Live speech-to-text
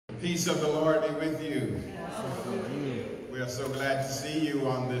Peace of the Lord be with you. We are so glad to see you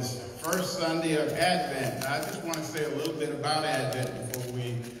on this first Sunday of Advent. I just want to say a little bit about Advent before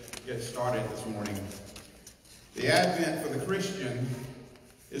we get started this morning. The Advent for the Christian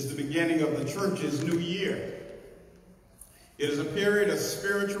is the beginning of the church's new year. It is a period of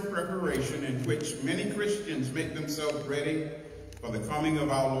spiritual preparation in which many Christians make themselves ready for the coming of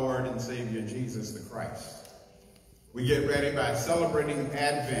our Lord and Savior Jesus the Christ. We get ready by celebrating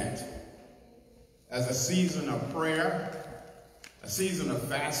Advent as a season of prayer, a season of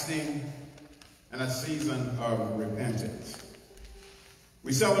fasting, and a season of repentance.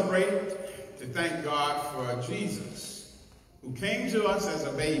 We celebrate to thank God for Jesus, who came to us as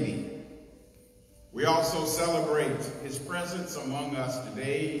a baby. We also celebrate his presence among us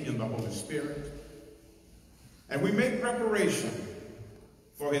today in the Holy Spirit. And we make preparation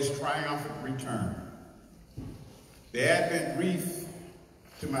for his triumphant return. The Advent wreath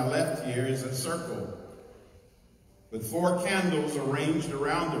to my left here is a circle with 4 candles arranged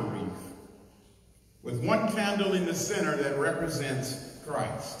around the wreath, with one candle in the center that represents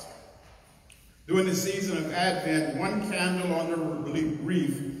Christ. During the season of Advent, one candle on the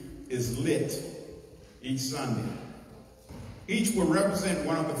wreath is lit each Sunday. Each will represent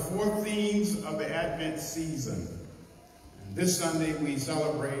one of the 4 themes of the Advent season. And this Sunday we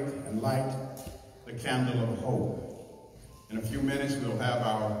celebrate and light the candle of hope. In a few minutes, we'll have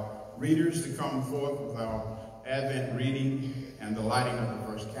our readers to come forth with our Advent reading and the lighting of the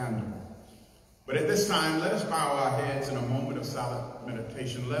first candle. But at this time, let us bow our heads in a moment of silent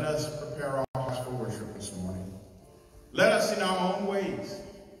meditation. Let us prepare our hearts for worship this morning. Let us, in our own ways,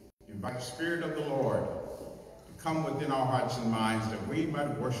 invite the Spirit of the Lord to come within our hearts and minds that we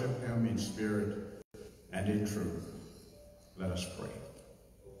might worship him in spirit and in truth. Let us pray.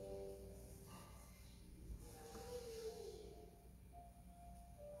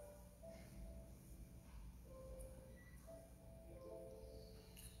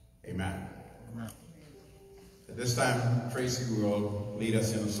 Amen. Amen. At this time, Tracy will lead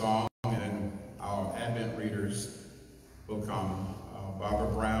us in a song, and our Advent readers will come. Barbara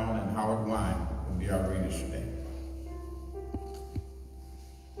Brown and Howard Wine will be our readers today.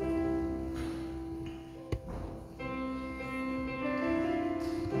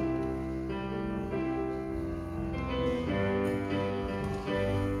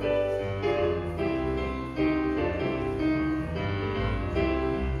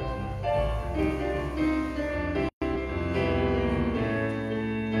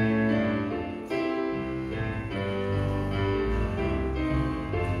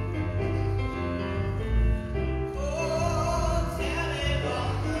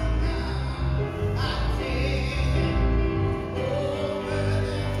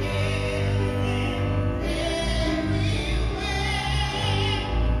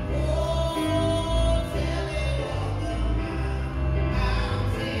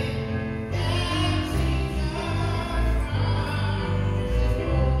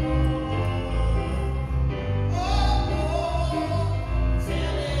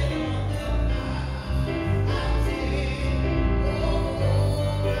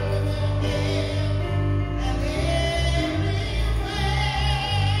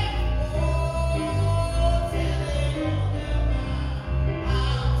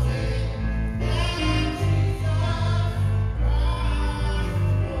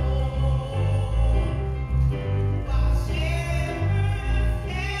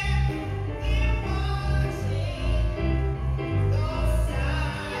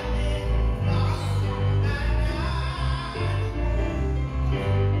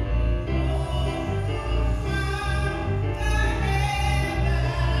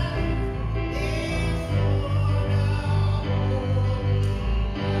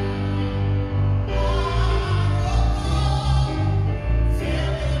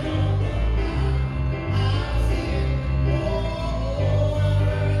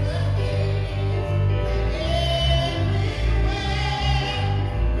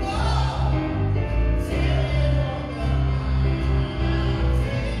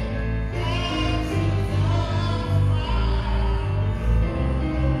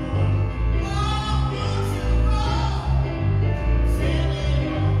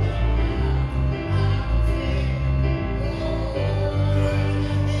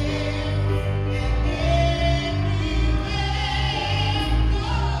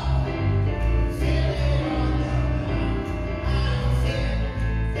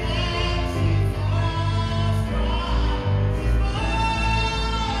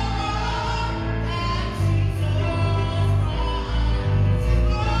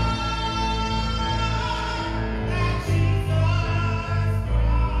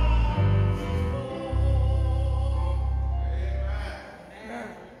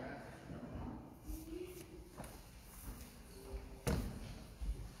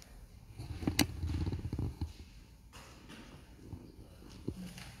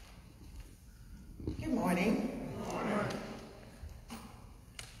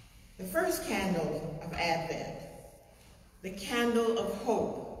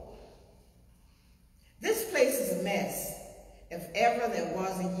 there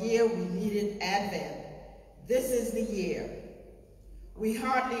was a year we needed Advent, this is the year. We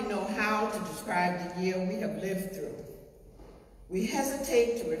hardly know how to describe the year we have lived through. We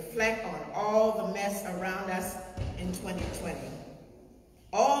hesitate to reflect on all the mess around us in 2020.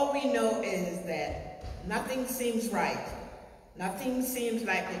 All we know is that nothing seems right. Nothing seems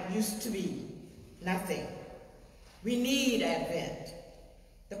like it used to be. Nothing. We need Advent.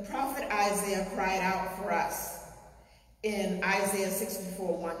 The prophet Isaiah cried out for us in Isaiah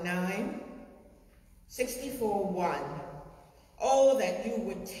 64:1-9, 64:1. Oh, that you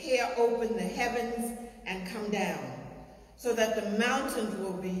would tear open the heavens and come down, so that the mountains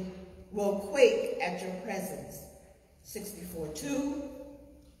will quake at your presence. 64:2.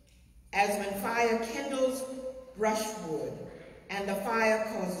 As when fire kindles brushwood, and the fire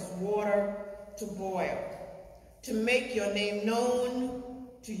causes water to boil, to make your name known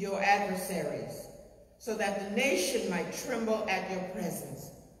to your adversaries, so that the nation might tremble at your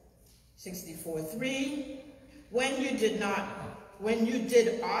presence. 64:3. When you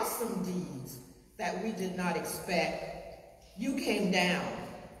did awesome deeds that we did not expect, you came down.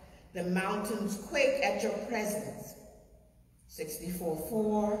 The mountains quake at your presence.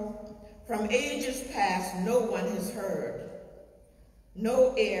 64:4. From ages past, no one has heard.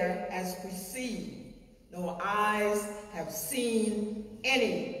 No ear has perceived. No eyes have seen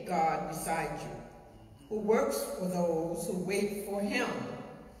any God beside you, who works for those who wait for him.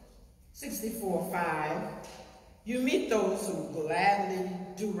 64:5. You meet those who gladly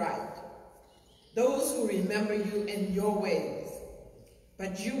do right, those who remember you in your ways.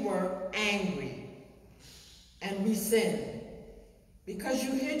 But you were angry, and we sinned. Because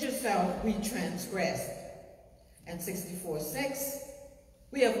you hid yourself, we transgressed. And 64:6.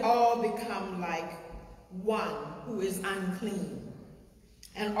 We have all become like one who is unclean,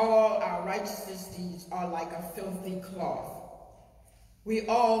 and all our righteous deeds are like a filthy cloth. We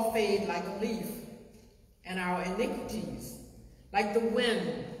all fade like a leaf, and our iniquities, like the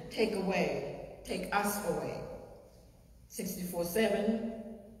wind, take us away. 64:7.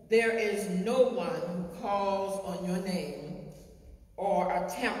 There is no one who calls on your name or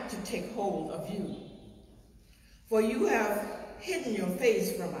attempt to take hold of you. For you have hidden your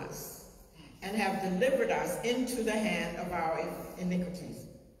face from us and have delivered us into the hand of our iniquities.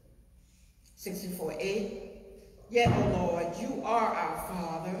 64:8. Yet, O Lord, you are our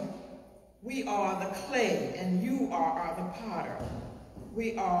Father. We are the clay, and you are the potter.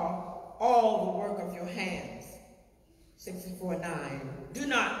 We are all the work of your hands. 64:9. Do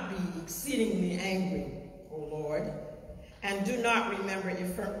not be exceedingly angry, O Lord, and do not remember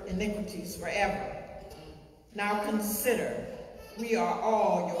iniquities forever. Now consider, we are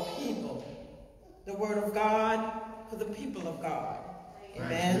all your people. The word of God for the people of God.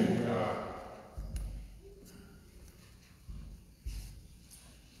 Amen.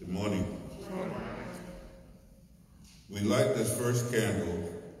 Good morning. We light this first candle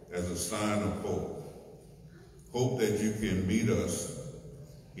as a sign of hope. Hope that you can meet us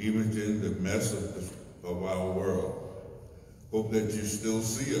even in the mess of our world. Hope that you still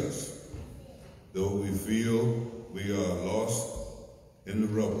see us, though we feel we are lost in the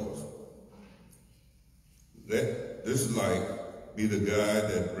rubble. Let this light be the guide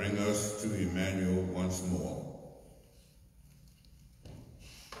that brings us to Emmanuel once more.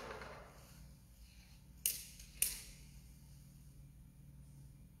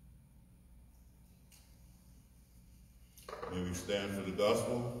 May we stand for the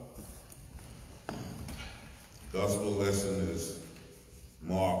gospel. Gospel lesson is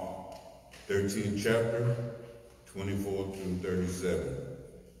Mark 13th chapter, 24 through 37,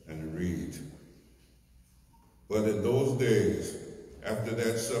 and it reads, But in those days, after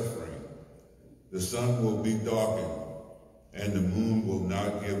that suffering, the sun will be darkened, and the moon will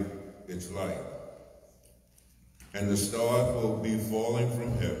not give its light, and the stars will be falling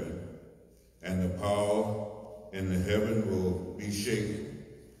from heaven, and the power in the heaven will be shaken.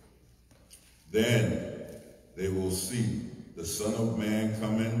 Then they will see the Son of Man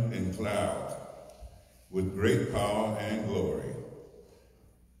coming in clouds with great power and glory.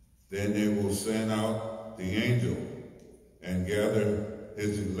 Then they will send out the angel and gather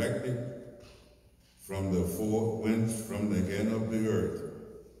his elected from the four winds, from the end of the earth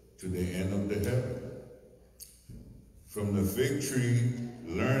to the end of the heaven. From the fig tree,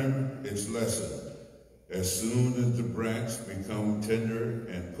 learn its lesson. As soon as the branch becomes tender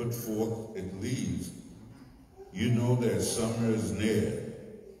and put forth its leaves, you know that summer is near.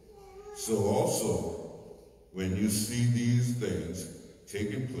 So also, when you see these things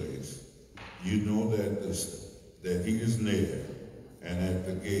taking place, you know that he is near and at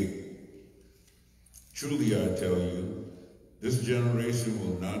the gate. Truly I tell you, This generation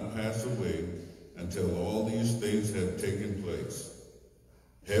will not pass away until all these things have taken place.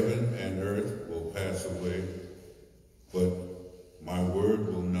 Heaven and earth will pass away, but my word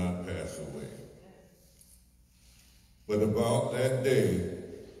will not pass away. But about that day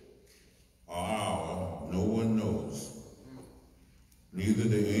or hour, no one knows, neither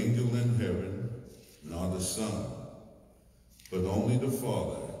the angel in heaven nor the Son, but only the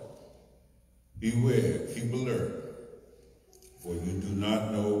Father. Beware, keep alert, for you do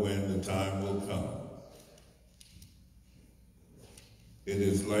not know when the time will come. It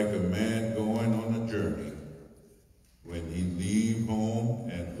is like a man going on a journey when he leave home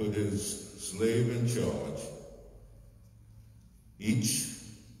and put his slave in charge, each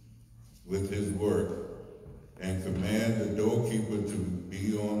with his work, and command the doorkeeper to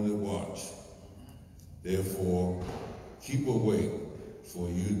be on the watch. Therefore, keep awake, for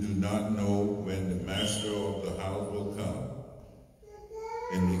you do not know when the master of the house will come,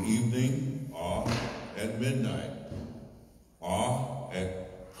 in the evening, or at midnight, or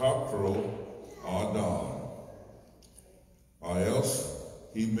at cockcrow or dawn, or else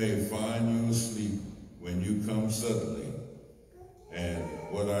he may find you asleep when you come suddenly. And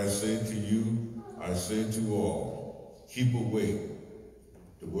what I say to you, I say to all, keep awake.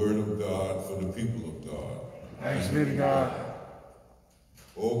 The word of God for the people of God. Thanks be to God.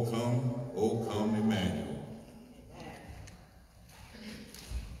 O come, Emmanuel.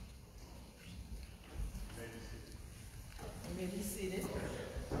 You may be seated.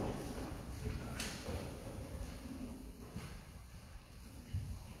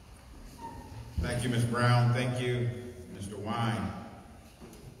 Thank you, Ms. Brown. Thank you, Mr. Wine.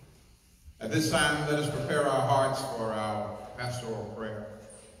 At this time, let us prepare our hearts for our pastoral prayer.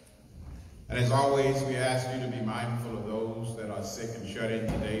 And as always, we ask you to be mindful of those that are sick and shut in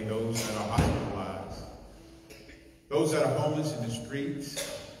today, those that are hospitalized, those that are homeless in the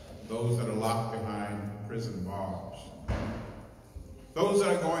streets, those that are locked behind prison bars, those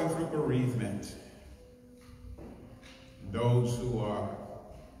that are going through bereavement, those who are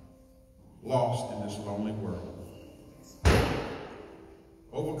lost in this lonely world,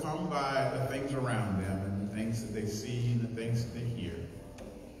 overcome by the things around them and the things that they see and the things that they hear.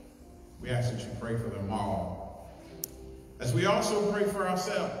 We ask that you pray for them all, as we also pray for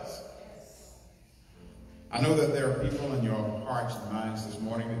ourselves. I know that there are people in your hearts and minds this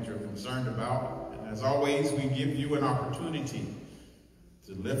morning that you're concerned about, and as always, we give you an opportunity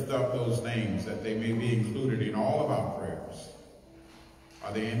to lift up those names that they may be included in all of our prayers.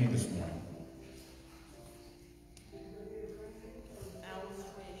 Are there any this morning?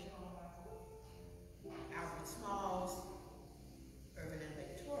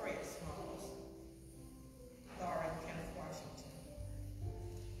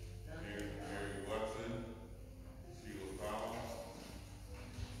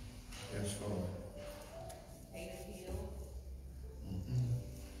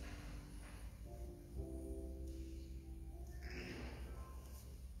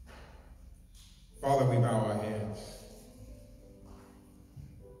 Father, we bow our heads.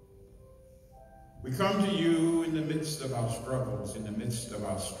 We come to you in the midst of our struggles, in the midst of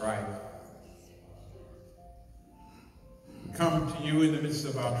our strife. We come to you in the midst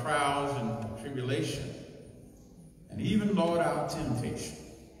of our trials and tribulation, and even, Lord, our temptation.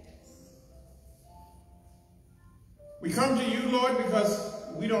 We come to you, Lord, because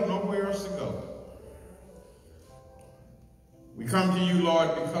we don't know where else to go. We come to you,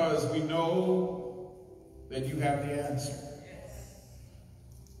 Lord, because we know that you have the answer.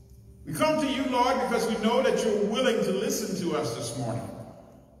 We come to you, Lord, because we know that you're willing to listen to us this morning.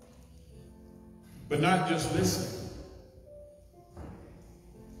 But not just listen.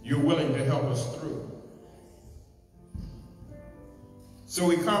 You're willing to help us through. So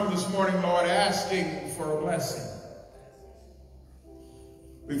we come this morning, Lord, asking for a blessing.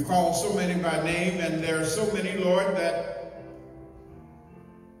 We've called so many by name, and there are so many, Lord,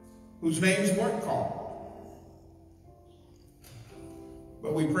 whose names weren't called.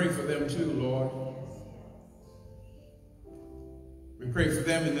 But we pray for them too, Lord. We pray for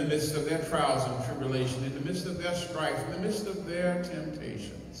them in the midst of their trials and tribulation, in the midst of their strife, in the midst of their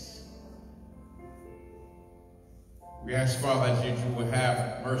temptations. We ask, Father, that you will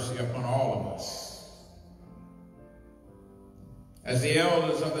have mercy upon all of us. As the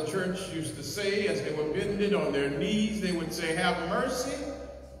elders of the church used to say, as they were bended on their knees, they would say, have mercy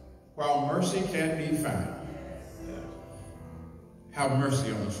while mercy can be found. Have mercy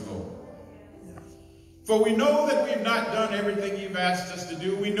on us, Lord. For we know that we've not done everything you've asked us to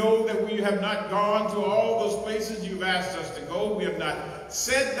do. We know that we have not gone to all those places you've asked us to go. We have not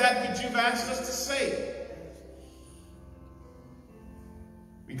said that which you've asked us to say.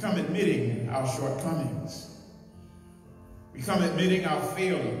 We come admitting our shortcomings. We come admitting our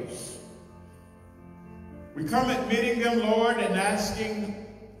failures. We come admitting them, Lord, and asking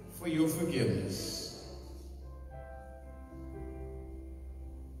for your forgiveness.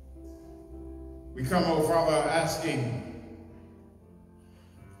 We come, oh Father, asking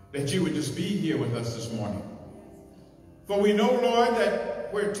that you would just be here with us this morning. For we know, Lord, that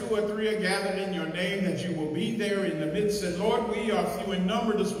where two or three are gathered in your name, that you will be there in the midst. And Lord, we are few in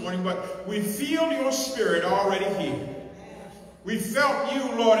number this morning, but we feel your spirit already here. We felt you,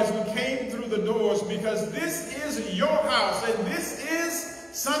 Lord, as we came through the doors, because this is your house, and this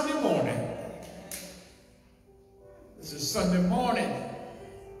is Sunday morning. This is Sunday morning,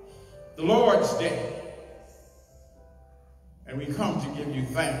 the Lord's day. And we come to give you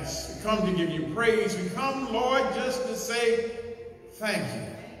thanks. We come to give you praise. We come, Lord, just to say thank you.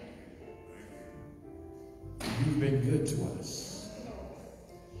 You've been good to us.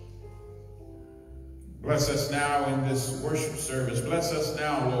 Bless us now in this worship service. Bless us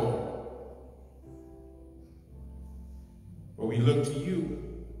now, Lord. For we look to you,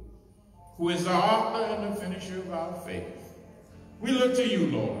 who is the author and the finisher of our faith. We look to you,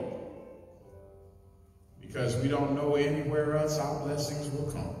 Lord, because we don't know anywhere else our blessings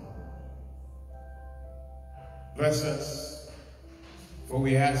will come. Bless us, for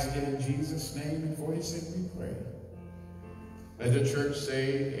we ask it in Jesus' name, and for his sake we pray. Let the church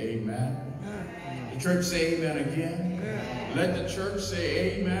say amen. The church say amen again. Let the church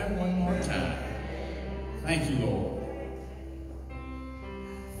say amen one more time. Thank you, Lord.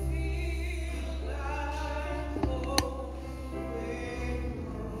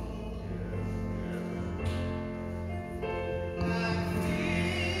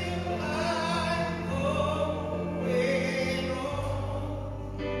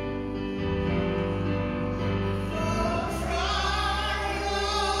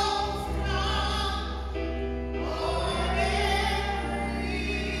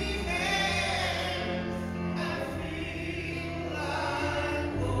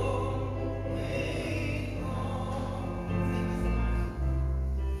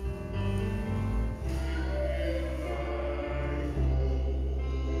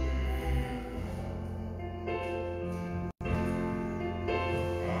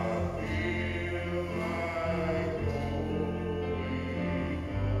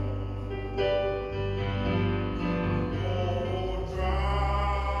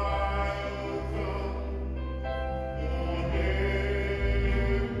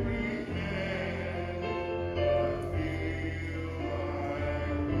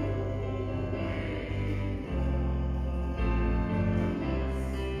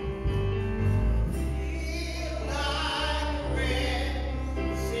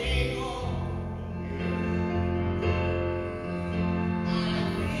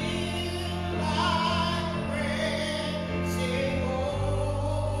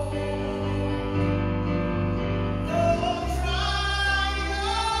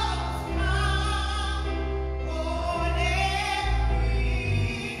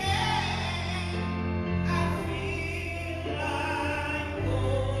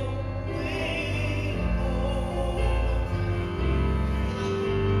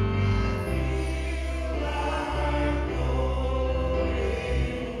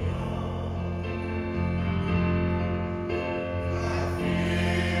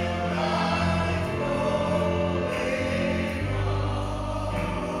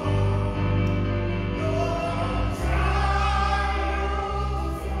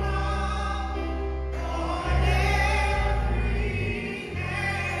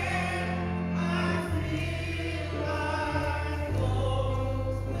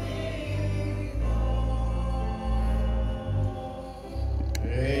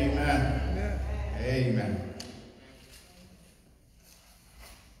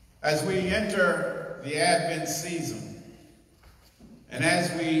 As we enter the Advent season, and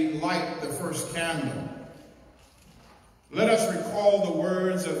as we light the first candle, let us recall the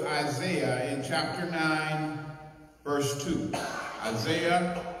words of Isaiah in chapter 9, verse 2.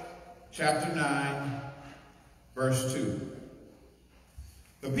 Isaiah chapter 9, verse 2.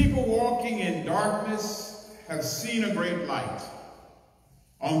 The people walking in darkness have seen a great light.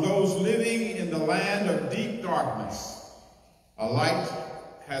 On those living in the land of deep darkness, a light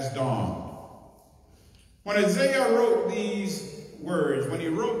has dawned. When Isaiah wrote these words, when he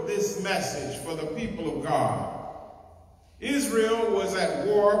wrote this message for the people of God, Israel was at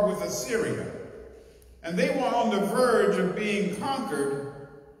war with Assyria, and they were on the verge of being conquered,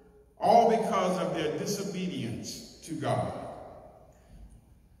 all because of their disobedience to God.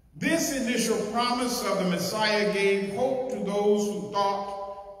 This initial promise of the Messiah gave hope to those who thought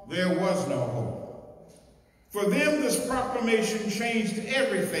there was no hope. For them, this proclamation changed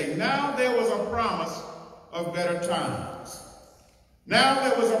everything. Now there was a promise of better times. Now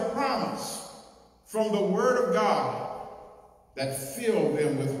there was a promise from the Word of God that filled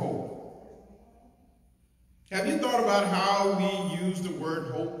them with hope. Have you thought about how we use the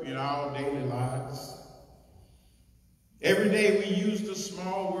word hope in our daily lives? Every day we use the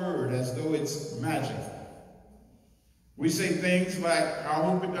small word as though it's magical. We say things like, I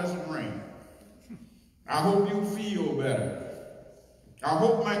hope it doesn't rain. I hope you feel better. I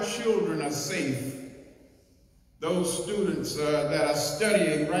hope my children are safe. Those students that are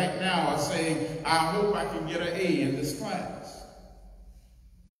studying right now are saying, I hope I can get an A in this class.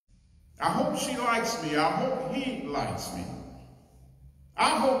 I hope she likes me. I hope he likes me. I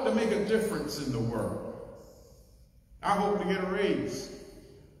hope to make a difference in the world. I hope to get a raise.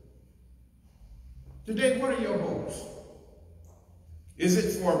 Today, what are your hopes? Is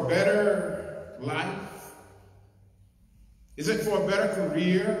it for a better life? Is it for a better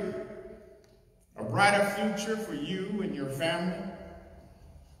career? A brighter future for you and your family?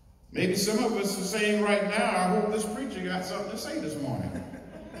 Maybe some of us are saying right now, I hope this preacher got something to say this morning.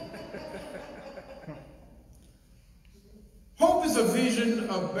 Hope is a vision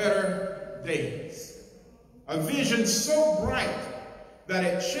of better days. A vision so bright that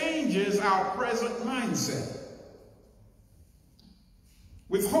it changes our present mindset.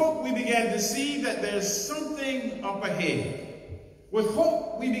 With hope, we began to see that there's something up ahead. With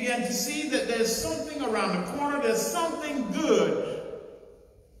hope, we began to see that there's something around the corner, there's something good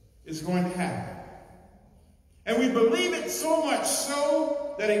is going to happen. And we believe it so much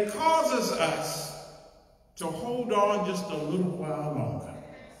so that it causes us to hold on just a little while longer.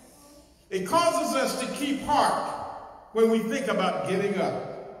 It causes us to keep heart when we think about giving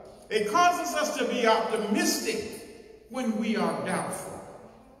up. It causes us to be optimistic when we are doubtful.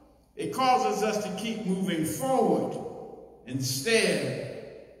 It causes us to keep moving forward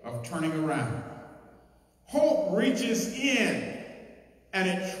instead of turning around. Hope reaches in and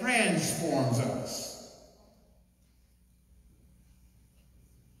it transforms us.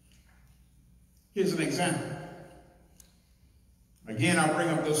 Here's an example. Again, I bring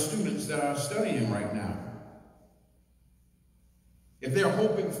up those students that are studying right now. If they're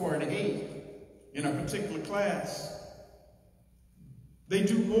hoping for an A in a particular class, they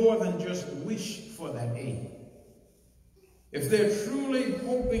do more than just wish for that A. If they're truly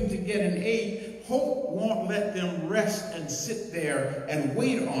hoping to get an A, hope won't let them rest and sit there and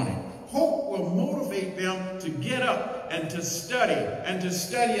wait on it. Hope will motivate them to get up and to study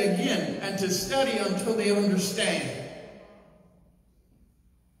again, and to study until they understand.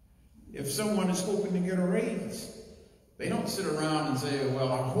 If someone is hoping to get a raise, they don't sit around and say,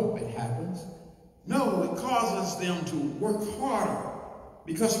 well, I hope it happens. No, it causes them to work harder,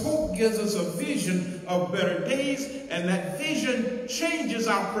 because hope gives us a vision of better days, and that vision changes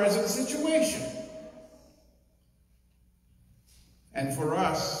our present situation. And for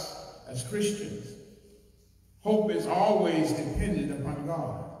us, as Christians, hope is always dependent upon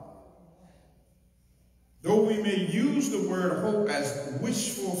God. Though we may use the word hope as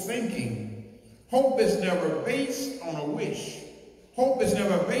wishful thinking, hope is never based on a wish. Hope is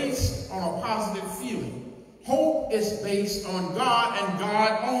never based on a positive feeling. Hope is based on God and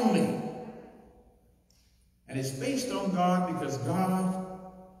God only. And it's based on God because God,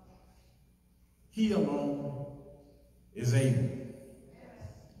 He alone, is able.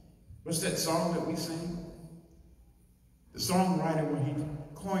 What's that song that we sing? The songwriter, when he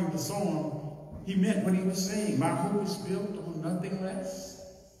coined the song, he meant what he was saying. My hope is built on nothing less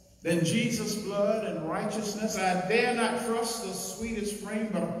than Jesus' blood and righteousness. I dare not trust the sweetest frame,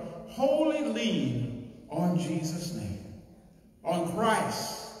 but wholly lean on Jesus' name. On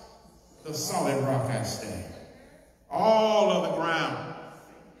Christ, the solid rock I stand. All of the ground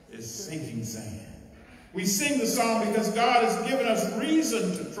is sinking sand. We sing the song because God has given us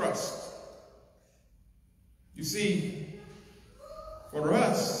reason to trust. You see, for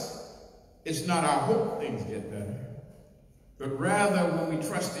us, it's not our hope things get better, but rather when we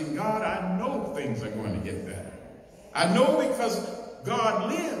trust in God, I know things are going to get better. I know because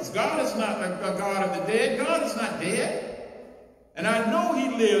God lives. God is not a God of the dead. God is not dead. And I know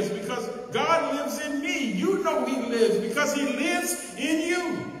He lives because God lives in me. You know He lives because He lives in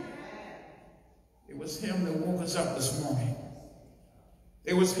you. It was Him that woke us up this morning.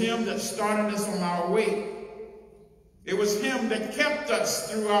 It was Him that started us on our way. It was Him that kept us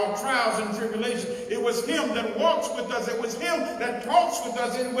through our trials and tribulations. It was Him that walks with us. It was Him that talks with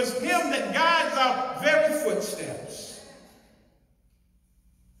us. It was Him that guides our very footsteps.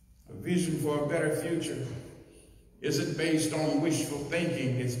 A vision for a better future isn't based on wishful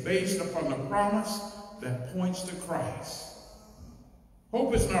thinking. It's based upon the promise that points to Christ.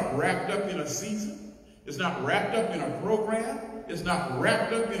 Hope is not wrapped up in a season. It's not wrapped up in a program. It's not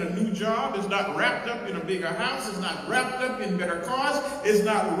wrapped up in a new job. It's not wrapped up in a bigger house. It's not wrapped up in better cars. It's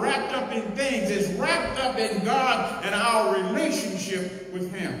not wrapped up in things. It's wrapped up in God and our relationship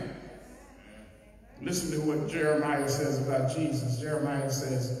with him. Listen to what Jeremiah says about Jesus. Jeremiah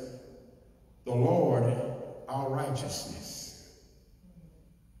says, the Lord, our righteousness.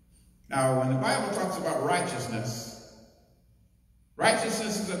 Now, when the Bible talks about righteousness,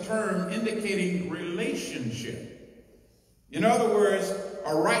 righteousness is a term indicating relationship. In other words,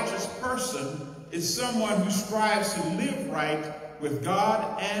 a righteous person is someone who strives to live right with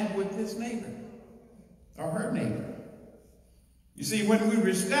God and with his neighbor, or her neighbor. You see, when we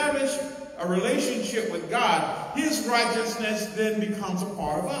establish a relationship with God, his righteousness then becomes a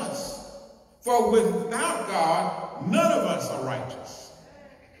part of us. For without God, none of us are righteous.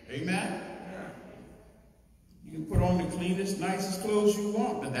 Amen? You can put on the cleanest, nicest clothes you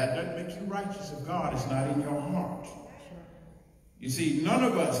want, but that doesn't make you righteous if God is not in your heart. You see, none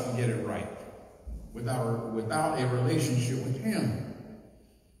of us can get it right without a relationship with him.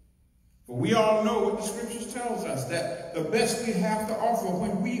 For we all know what the scriptures tells us, that the best we have to offer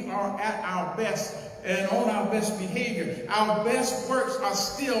when we are at our best and on our best behavior, our best works are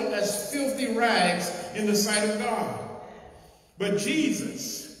still as filthy rags in the sight of God. But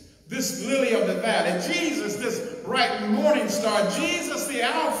Jesus, this lily of the valley, Jesus, this bright morning star, Jesus, the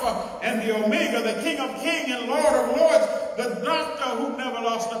Alpha and the Omega, the King of Kings and Lord of Lords, the doctor who never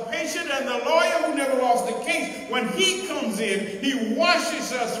lost a patient and the lawyer who never lost a case, when he comes in, he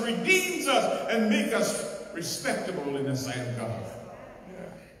washes us, redeems us, and makes us respectable in the sight of God.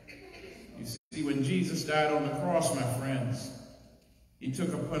 You see, when Jesus died on the cross, my friends, he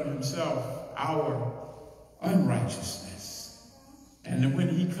took upon himself our unrighteousness. And when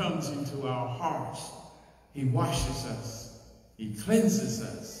he comes into our hearts, he washes us, he cleanses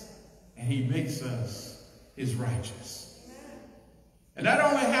us, and he makes us his righteous. And that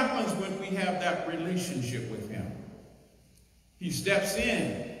only happens when we have that relationship with him. He steps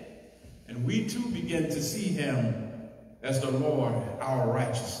in, and we too begin to see him as the Lord, our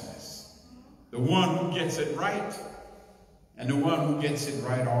righteousness. The one who gets it right, and the one who gets it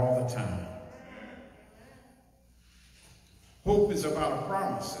right all the time. Hope is about a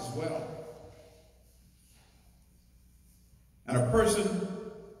promise as well. And a person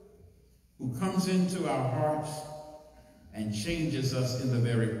who comes into our hearts and changes us in the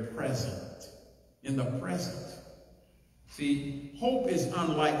very present. In the present. See, hope is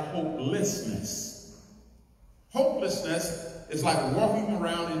unlike hopelessness. Hopelessness is like walking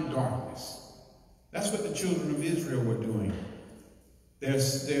around in darkness. That's what the children of Israel were doing.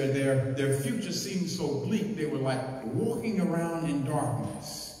 Their future seemed so bleak, they were like walking around in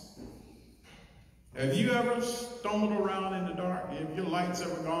darkness. Have you ever stumbled around in the dark? Have your lights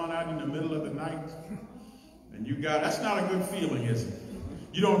ever gone out in the middle of the night? And that's not a good feeling, is it?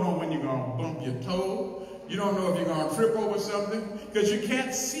 You don't know when you're going to bump your toe. You don't know if you're going to trip over something because you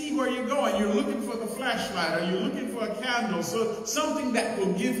can't see where you're going. You're looking for the flashlight or you're looking for a candle, so something that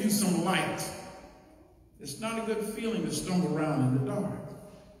will give you some light. It's not a good feeling to stumble around in the dark.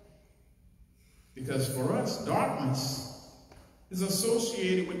 Because for us, darkness is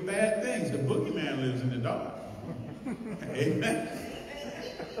associated with bad things. The boogeyman lives in the dark. Amen.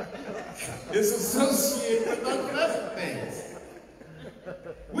 It's associated with unpleasant things.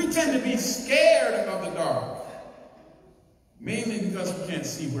 We tend to be scared of the dark. Mainly because we can't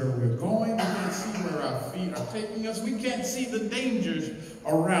see where we're going. We can't see where our feet are taking us. We can't see the dangers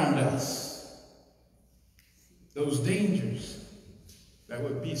around us. Those dangers that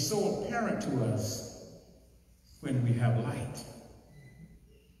would be so apparent to us when we have light.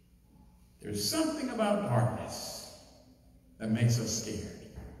 There's something about darkness that makes us scared.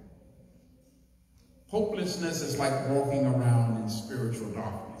 Hopelessness is like walking around in spiritual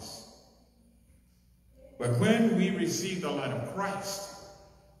darkness. But when we receive the light of Christ,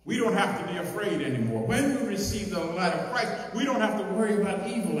 we don't have to be afraid anymore. When we receive the light of Christ, we don't have to worry about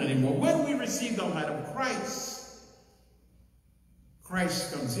evil anymore. When we receive the light of Christ,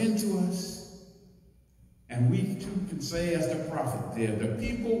 Christ comes into us, and we too can say as the prophet did, the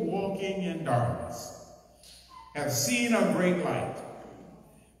people walking in darkness have seen a great light.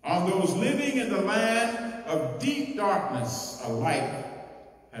 On those living in the land of deep darkness, a light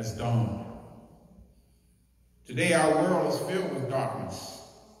has dawned. Today our world is filled with darkness.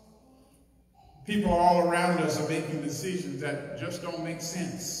 People all around us are making decisions that just don't make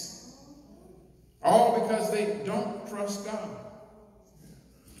sense. All because they don't trust God.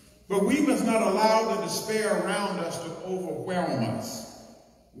 But we must not allow the despair around us to overwhelm us.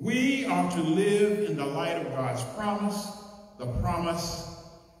 We are to live in the light of God's promise, the promise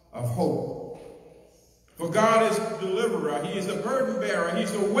of hope. For God is the deliverer, he is the burden bearer,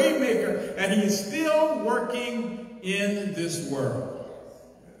 he's the way maker, and he is still working in this world.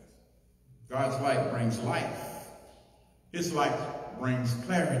 God's light brings life. His light brings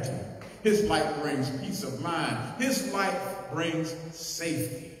clarity. His light brings peace of mind. His light brings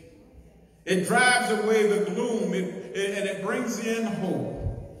safety. It drives away the gloom and it brings in hope.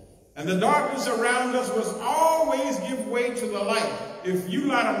 And the darkness around us must always give way to the light. If you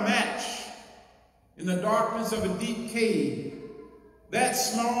light a match in the darkness of a deep cave, that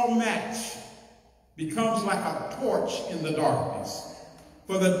small match becomes like a torch in the darkness.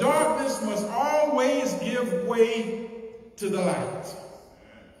 For the darkness must always give way to the light.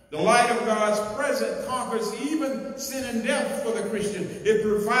 The light of God's presence conquers even sin and death for the Christian. It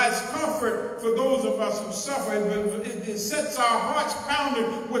provides comfort for those of us who suffer. It sets our hearts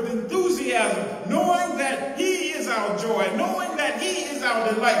pounding with enthusiasm, knowing that he is our joy, knowing that he is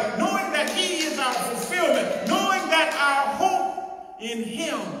our delight, knowing that he is our fulfillment, knowing that our hope in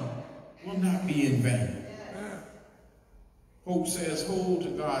him will not be in vain. Hope says, hold to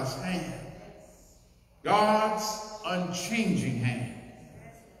God's hand, God's unchanging hand.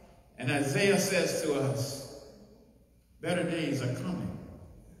 And Isaiah says to us, better days are coming.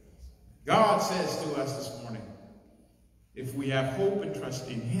 God says to us this morning, if we have hope and trust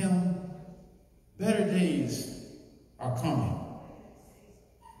in him, better days are coming.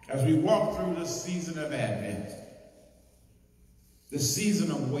 As we walk through this season of Advent, this season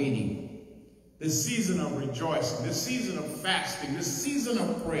of waiting, this season of rejoicing, this season of fasting, this season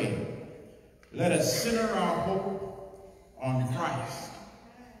of praying, let us center our hope on Christ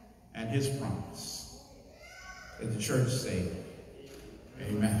and his promise. Let the church say,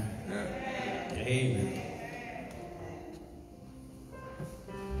 amen. Amen. Amen.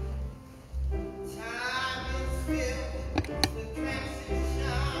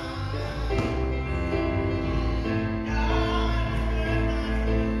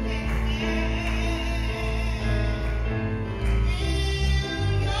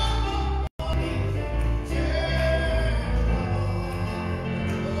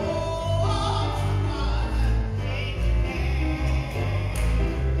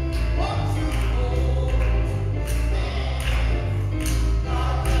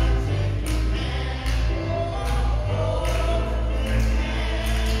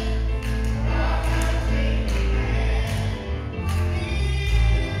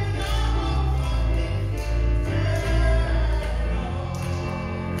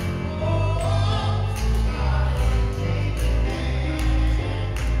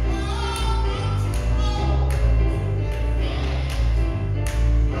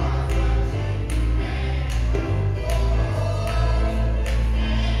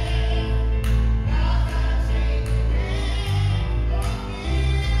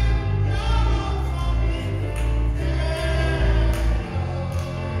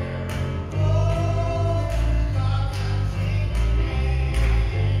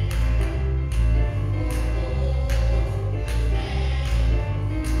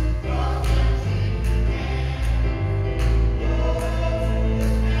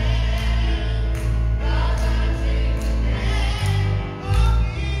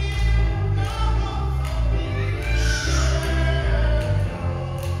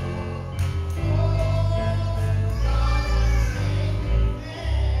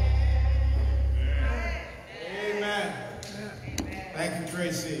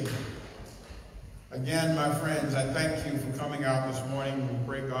 Again, my friends, I thank you for coming out this morning. We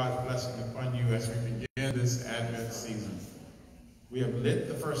pray God's blessing upon you as we begin this Advent season. We have lit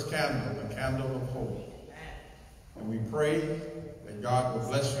the first candle, the candle of hope. And we pray that God will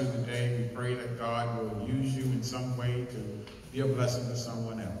bless you today. We pray that God will use you in some way to be a blessing to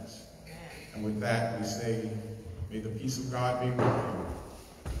someone else. And with that, we say, may the peace of God be with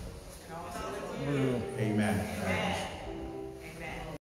you. Amen.